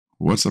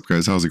What's up,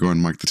 guys? How's it going?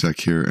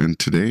 MikeTheTech here, and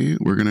today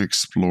we're going to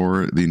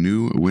explore the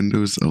new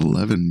Windows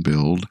 11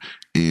 build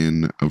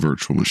in a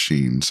virtual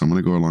machine. So I'm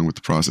going to go along with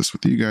the process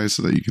with you guys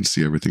so that you can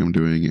see everything I'm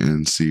doing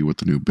and see what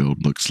the new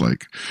build looks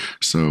like.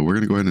 So we're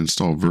going to go ahead and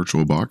install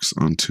Virtualbox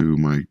onto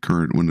my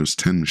current Windows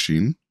 10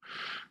 machine.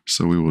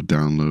 So we will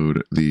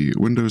download the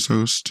Windows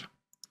host.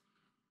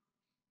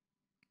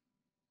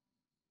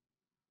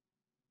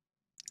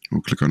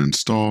 We'll click on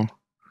install.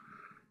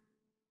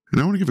 And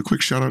I want to give a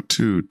quick shout out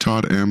to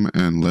Todd M.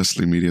 and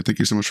Leslie Media. Thank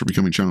you so much for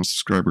becoming channel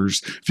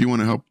subscribers. If you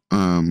want to help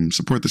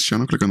support this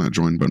channel, click on that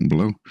join button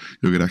below.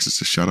 You'll get access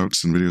to shout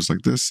outs and videos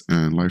like this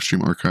and live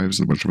stream archives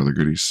and a bunch of other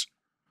goodies.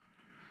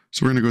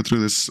 So we're going to go through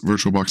this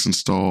VirtualBox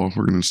install.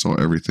 We're going to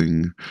install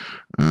everything.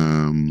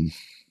 I'm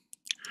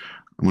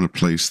going to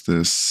place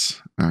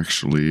this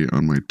actually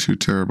on my 2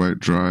 terabyte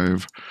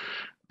drive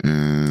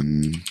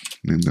and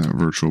name that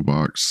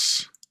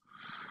VirtualBox.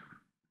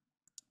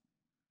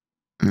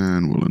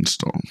 And we'll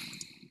install.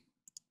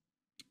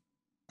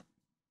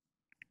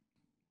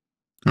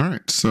 All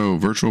right, so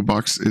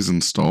VirtualBox is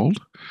installed,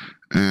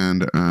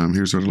 and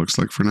here's what it looks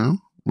like for now.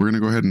 We're going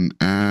to go ahead and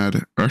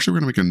add, or actually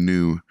we're going to make a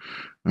new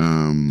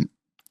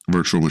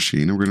virtual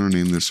machine, and we're going to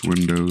name this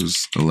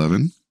Windows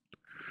 11.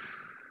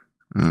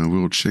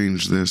 We'll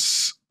change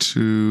this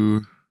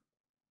to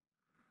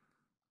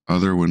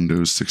other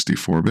Windows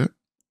 64-bit.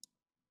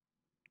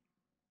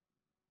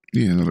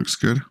 Yeah, that looks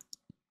good.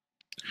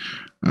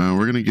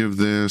 We're going to give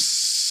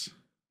this,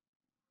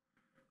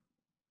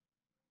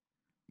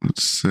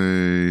 let's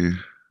say,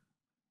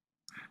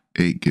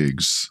 8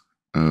 gigs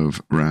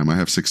of RAM. I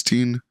have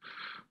 16,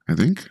 I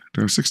think.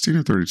 Do I have 16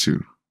 or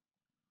 32?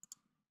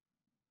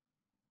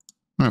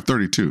 I have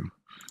 32.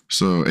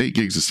 So 8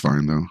 gigs is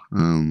fine, though.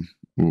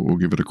 We'll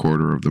give it a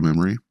quarter of the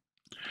memory.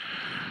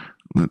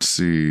 Let's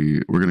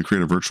see. We're going to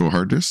create a virtual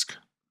hard disk,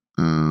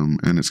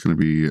 and it's going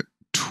to be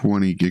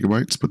 20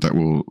 gigabytes, but that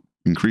will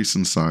increase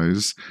in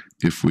size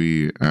if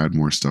we add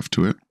more stuff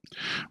to it.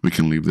 We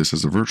can leave this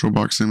as a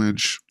VirtualBox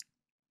image.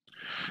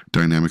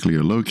 Dynamically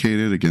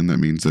located, again, that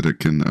means that it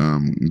can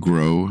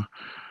grow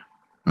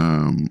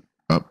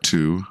up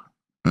to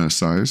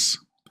size.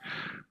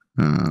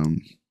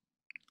 And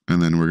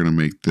then we're going to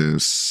make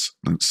this,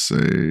 let's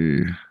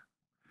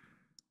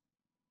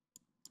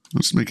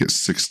make it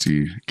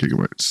 60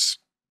 gigabytes.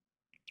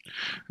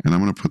 And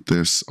I'm going to put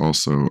this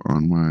also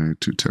on my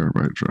 2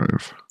 terabyte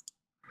drive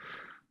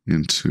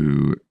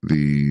into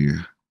the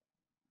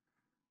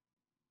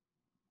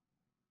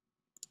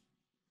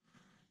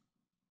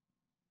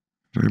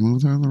did I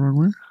move that the wrong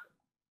way?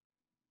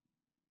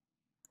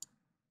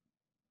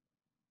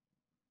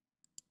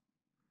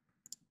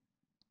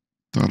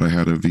 Thought I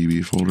had a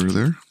VB folder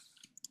there. I'm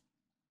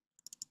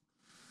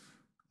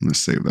going to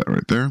save that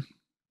right there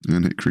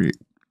and hit create.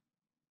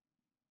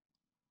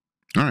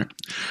 All right,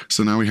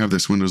 so now we have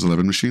this Windows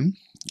 11 machine.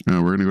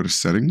 We're going to go to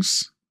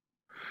settings.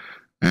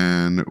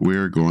 And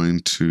we're going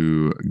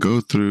to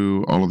go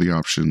through all of the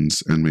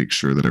options and make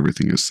sure that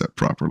everything is set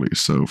properly.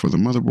 So for the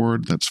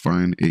motherboard, that's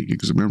fine, 8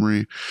 gigs of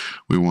memory.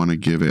 We want to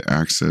give it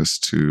access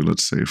to,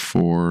 let's say,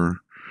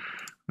 4.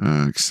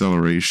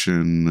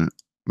 Acceleration,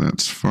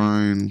 that's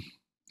fine.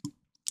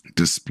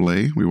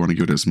 Display, we want to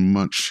give it as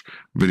much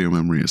video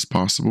memory as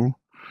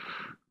possible.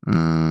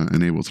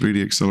 Enable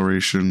 3D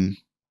acceleration.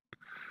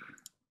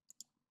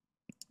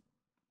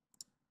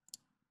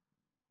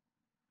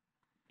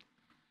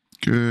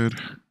 Good.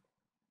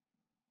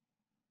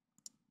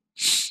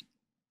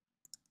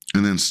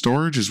 And then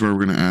storage is where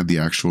we're going to add the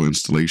actual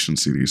installation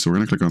CD. So we're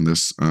going to click on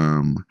this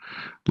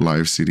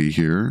live CD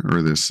here,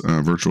 or this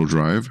virtual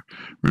drive.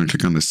 We're going to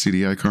click on the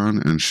CD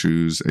icon and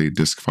choose a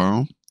disk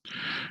file.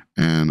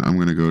 And I'm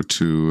going to go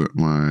to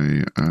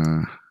my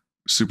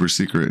super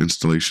secret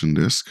installation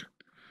disk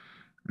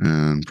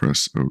and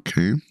press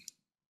OK.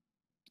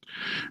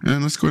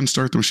 And let's go ahead and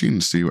start the machine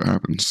and see what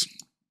happens.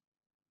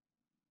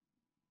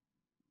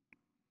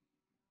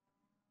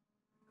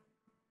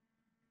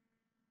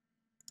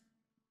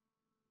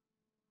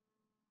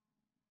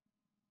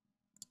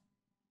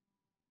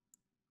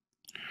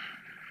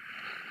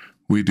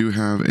 We do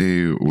have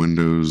a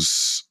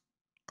Windows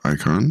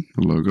icon,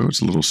 a logo.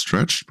 It's a little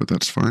stretched, but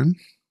that's fine.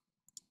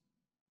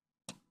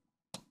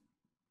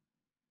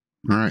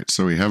 All right,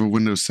 so we have a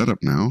Windows setup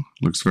now.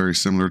 Looks very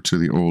similar to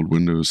the old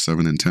Windows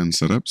 7 and 10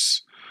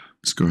 setups.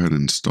 Let's go ahead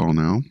and install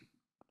now.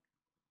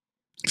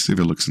 See if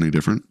it looks any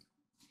different.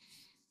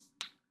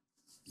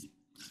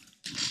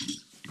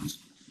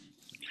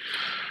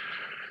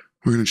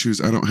 We're going to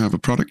choose I don't have a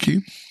product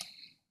key.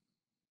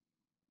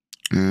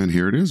 And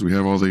here it is. We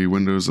have all the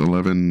Windows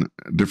 11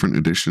 different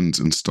editions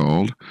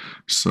installed.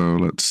 So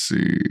let's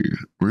see.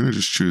 We're going to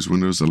just choose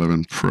Windows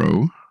 11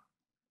 Pro.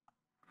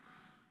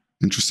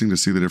 Interesting to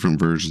see the different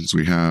versions.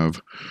 We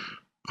have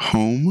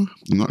Home.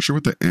 I'm not sure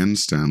what the N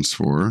stands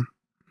for.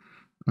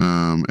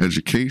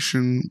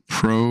 Education,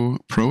 Pro,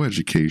 Pro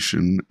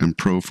Education, and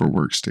Pro for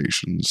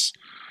Workstations.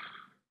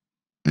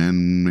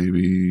 And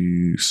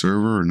maybe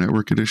Server or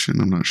Network Edition.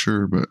 I'm not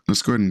sure, but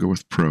let's go ahead and go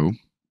with Pro.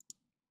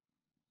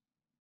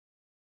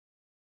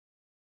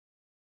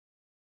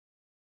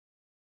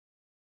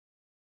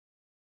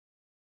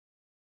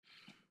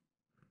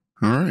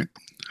 All right.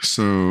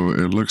 So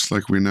it looks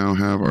like we now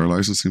have our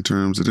licensing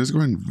terms. It is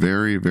going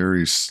very,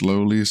 very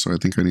slowly, so I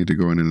think I need to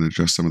go in and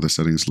adjust some of the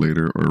settings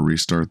later or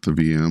restart the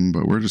VM,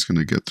 but we're just going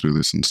to get through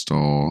this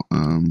install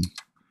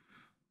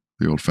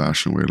the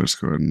old-fashioned way. Let's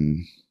go ahead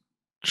and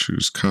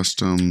choose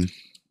custom.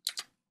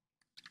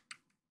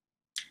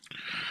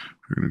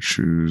 We're going to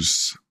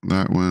choose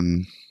that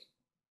one.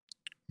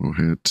 We'll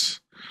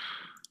hit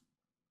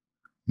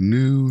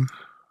new.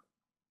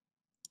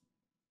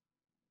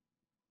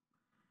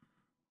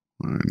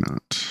 Why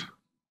not?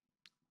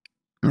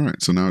 All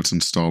right, so now it's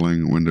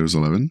installing Windows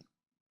 11.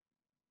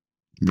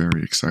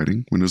 Very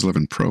exciting. Windows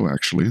 11 Pro,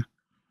 actually.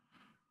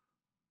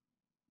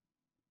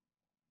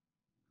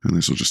 And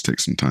this will just take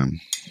some time.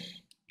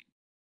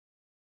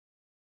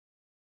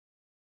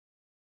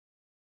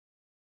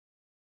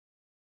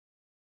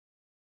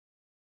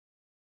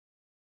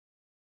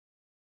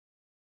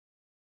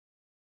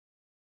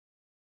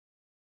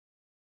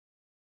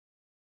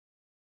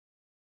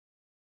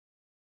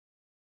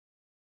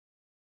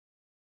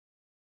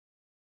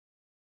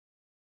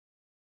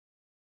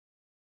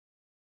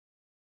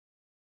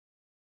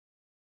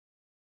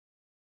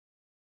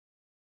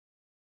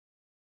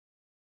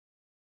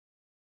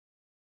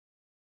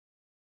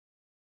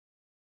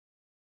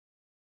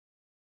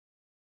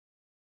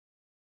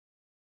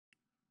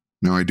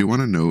 Now, I do want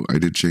to note I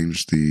did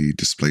change the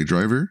display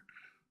driver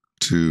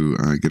to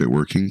get it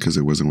working because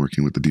it wasn't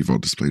working with the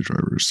default display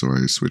driver. So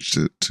I switched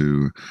it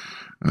to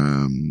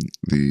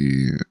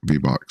the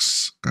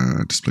VBox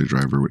display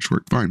driver, which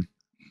worked fine.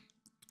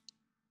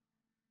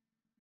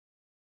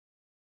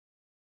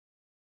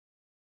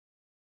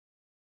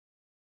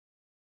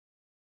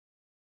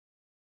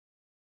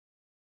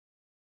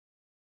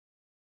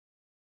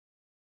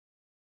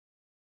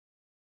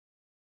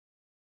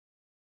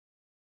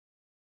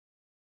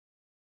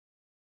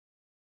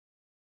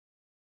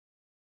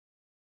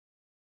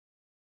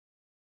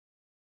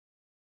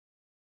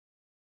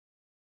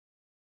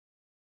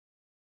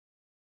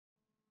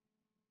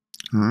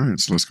 All right,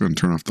 so let's go ahead and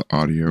turn off the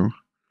audio.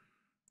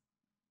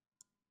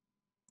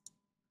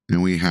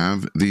 And we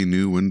have the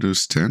new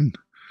Windows 10.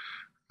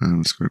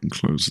 Let's go ahead and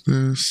close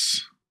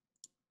this.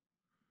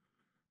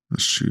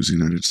 Let's choose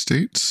United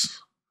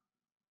States.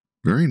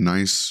 Very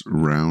nice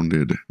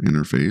rounded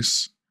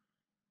interface.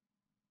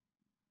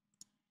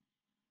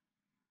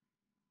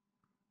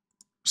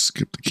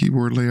 Skip the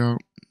keyboard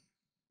layout.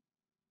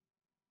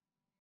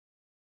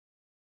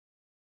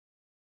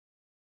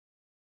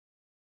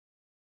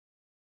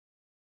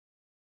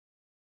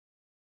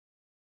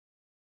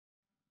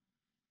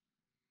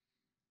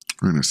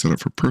 We're going to set up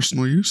for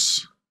personal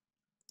use.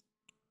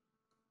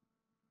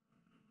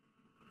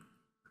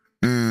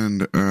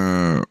 And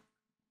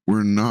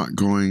we're not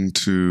going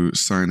to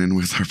sign in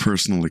with our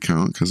personal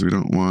account because we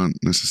don't want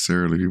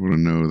necessarily people to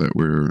know that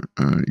we're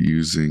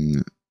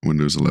using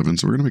Windows 11.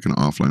 So we're going to make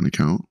an offline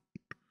account.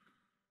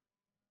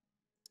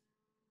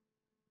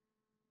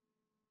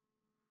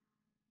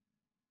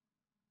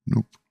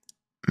 Nope,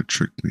 it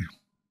tricked me.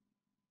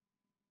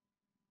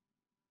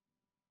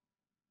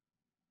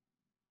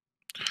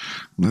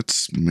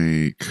 Let's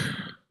make...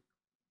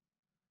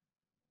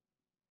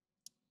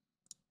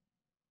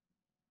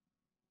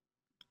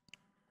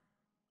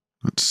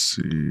 Let's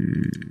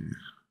see.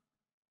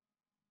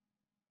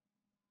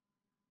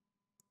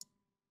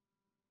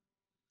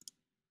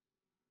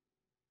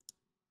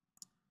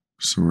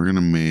 So we're going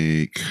to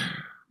make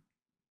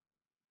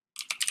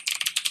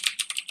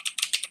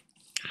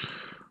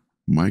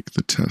Mike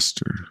the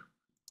Tester.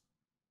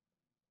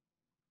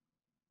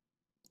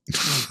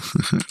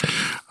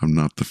 I'm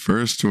not the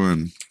first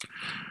one.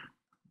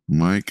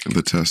 Mike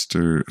the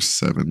Tester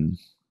 7.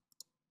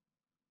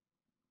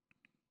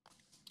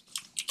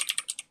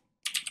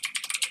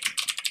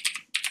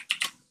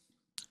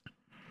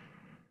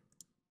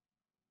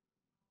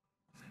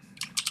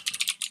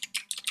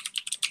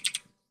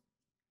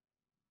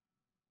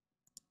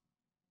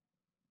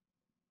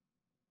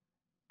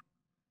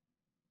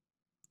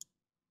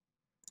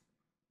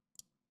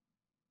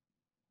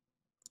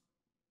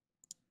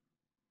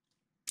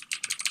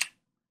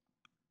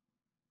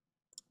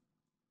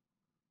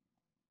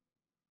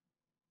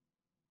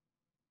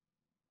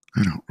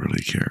 I don't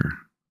really care.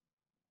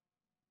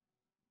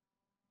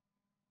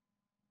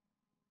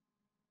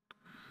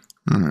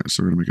 All right,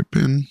 so we're going to make a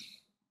pin.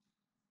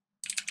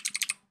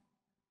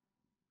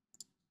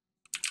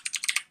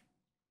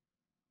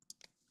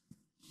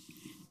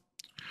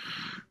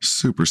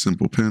 Super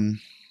simple pin.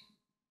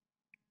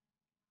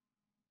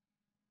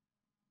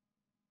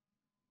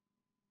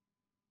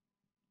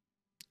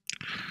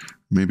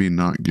 Maybe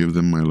not give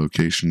them my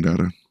location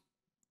data.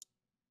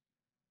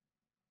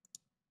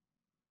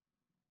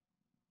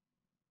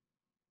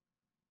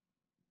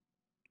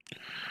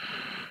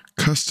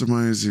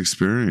 Customize the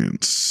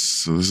experience.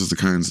 So this is the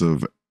kinds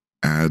of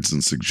ads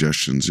and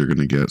suggestions you're going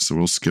to get. So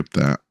we'll skip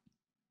that.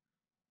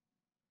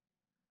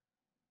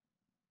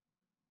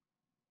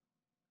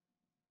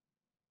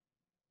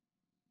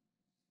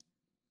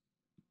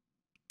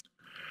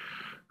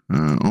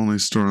 Only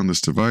store on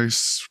this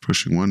device,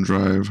 pushing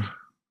OneDrive.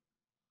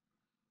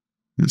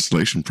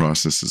 Installation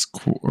process is,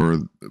 or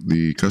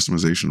the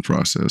customization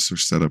process or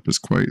setup is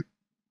quite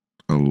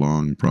a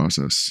long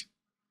process.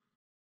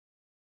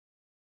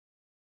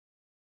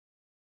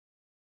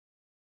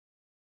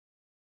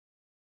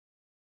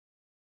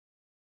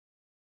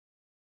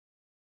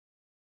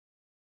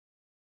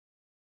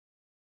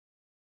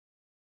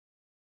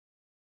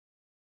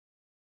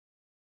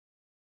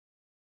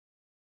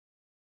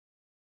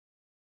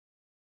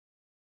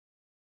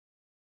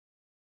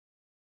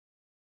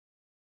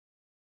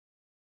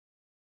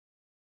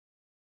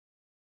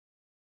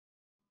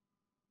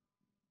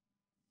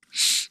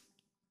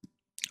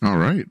 All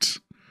right.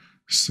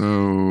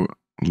 So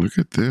look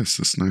at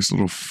this nice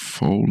little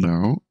fold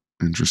out.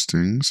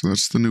 Interesting. So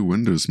that's the new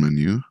Windows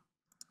menu.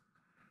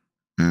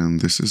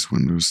 And this is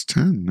Windows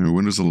 10, no,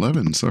 Windows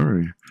 11,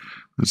 sorry.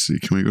 Let's see,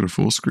 can we go to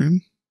full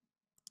screen?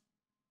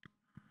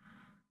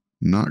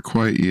 Not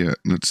quite yet,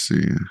 let's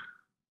see.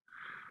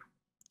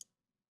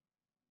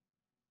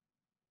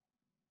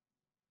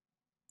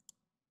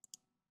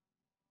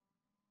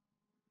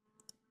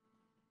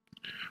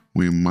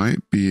 We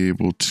might be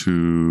able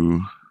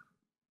to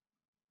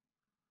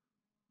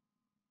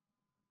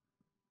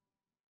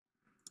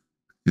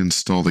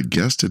install the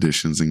guest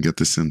editions and get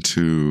this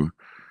into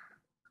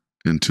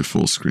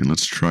full screen.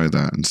 Let's try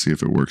that and see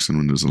if it works in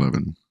Windows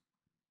 11.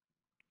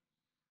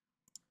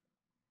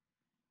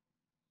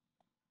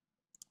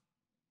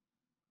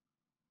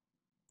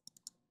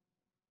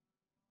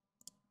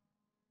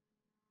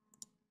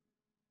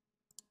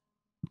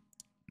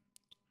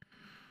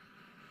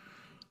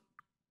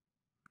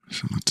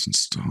 So let's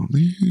install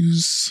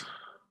these.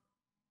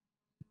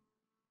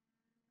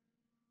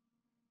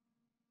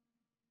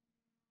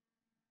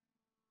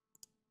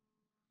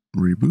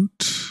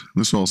 Reboot.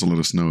 This will also let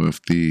us know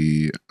if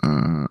the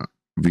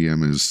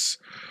VM is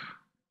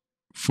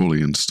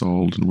fully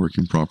installed and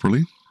working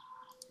properly.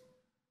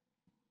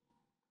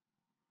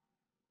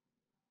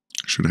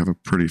 Should have a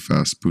pretty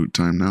fast boot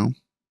time now.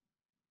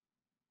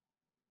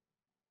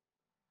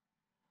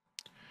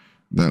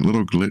 That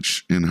little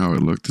glitch in how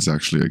it looked is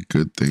actually a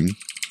good thing,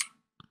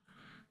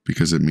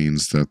 because it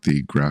means that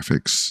the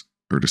graphics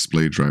or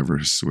display driver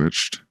has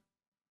switched.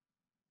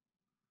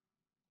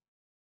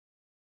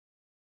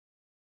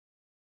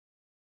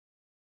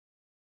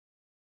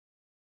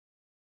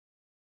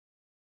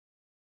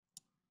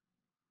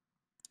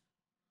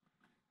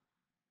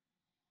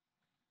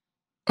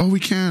 Oh, we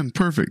can.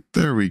 Perfect.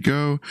 There we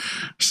go.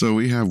 So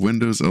we have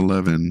Windows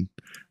 11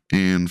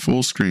 in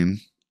full screen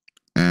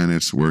and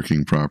it's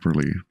working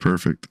properly.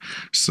 Perfect.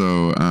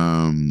 So,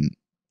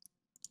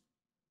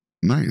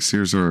 nice.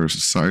 Here's our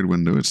side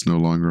window. It's no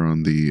longer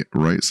on the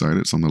right side.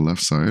 It's on the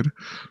left side.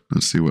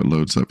 Let's see what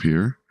loads up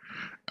here.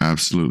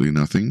 Absolutely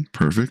nothing.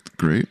 Perfect.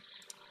 Great.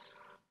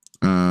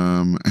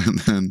 And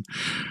then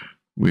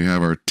we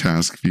have our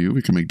task view.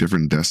 We can make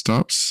different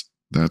desktops.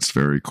 That's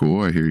very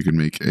cool. I hear you can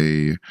make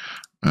a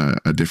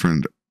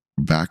different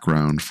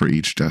background for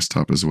each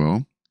desktop as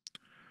well.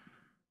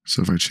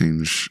 So if I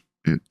change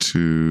it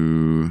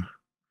to,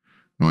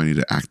 oh, I need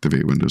to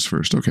activate Windows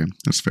first. Okay,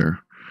 that's fair.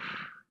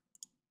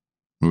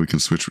 Well, we can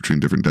switch between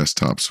different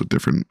desktops with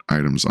different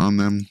items on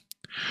them.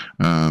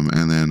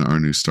 And then our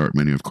new start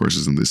menu, of course,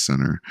 is in this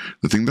center.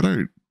 The thing that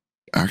I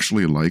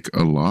actually like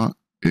a lot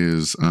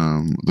is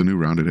the new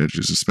rounded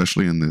edges,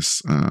 especially in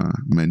this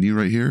menu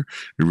right here.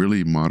 It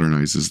really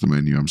modernizes the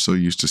menu. I'm so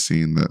used to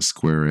seeing that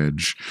square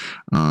edge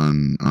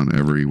on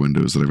every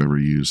Windows that I've ever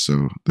used.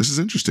 So this is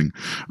interesting.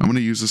 I'm going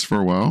to use this for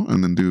a while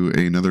and then do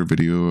another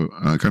video,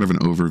 kind of an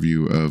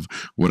overview of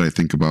what I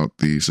think about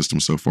the system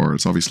so far.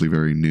 It's obviously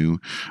very new.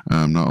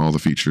 Not all the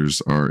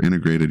features are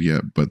integrated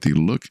yet, but the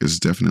look is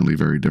definitely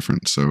very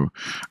different. So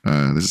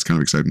this is kind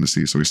of exciting to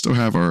see. So we still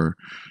have our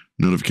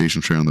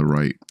notification tray on the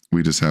right.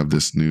 We just have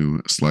this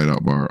new slide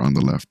out bar on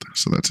the left.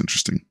 So that's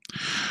interesting.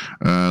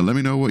 Let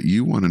me know what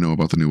you want to know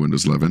about the new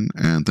Windows 11.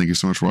 And thank you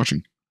so much for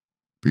watching.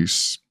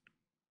 Peace.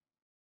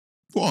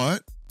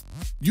 What?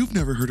 You've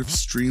never heard of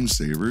Stream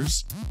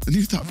Savers? And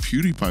you thought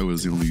PewDiePie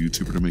was the only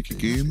YouTuber to make a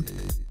game?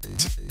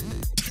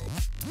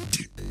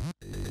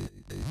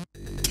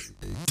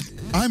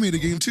 I made a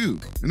game too,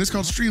 and it's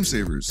called Stream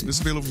Savers, and it's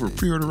available for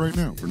pre-order right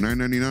now for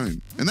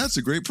 $9.99. And that's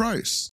a great price.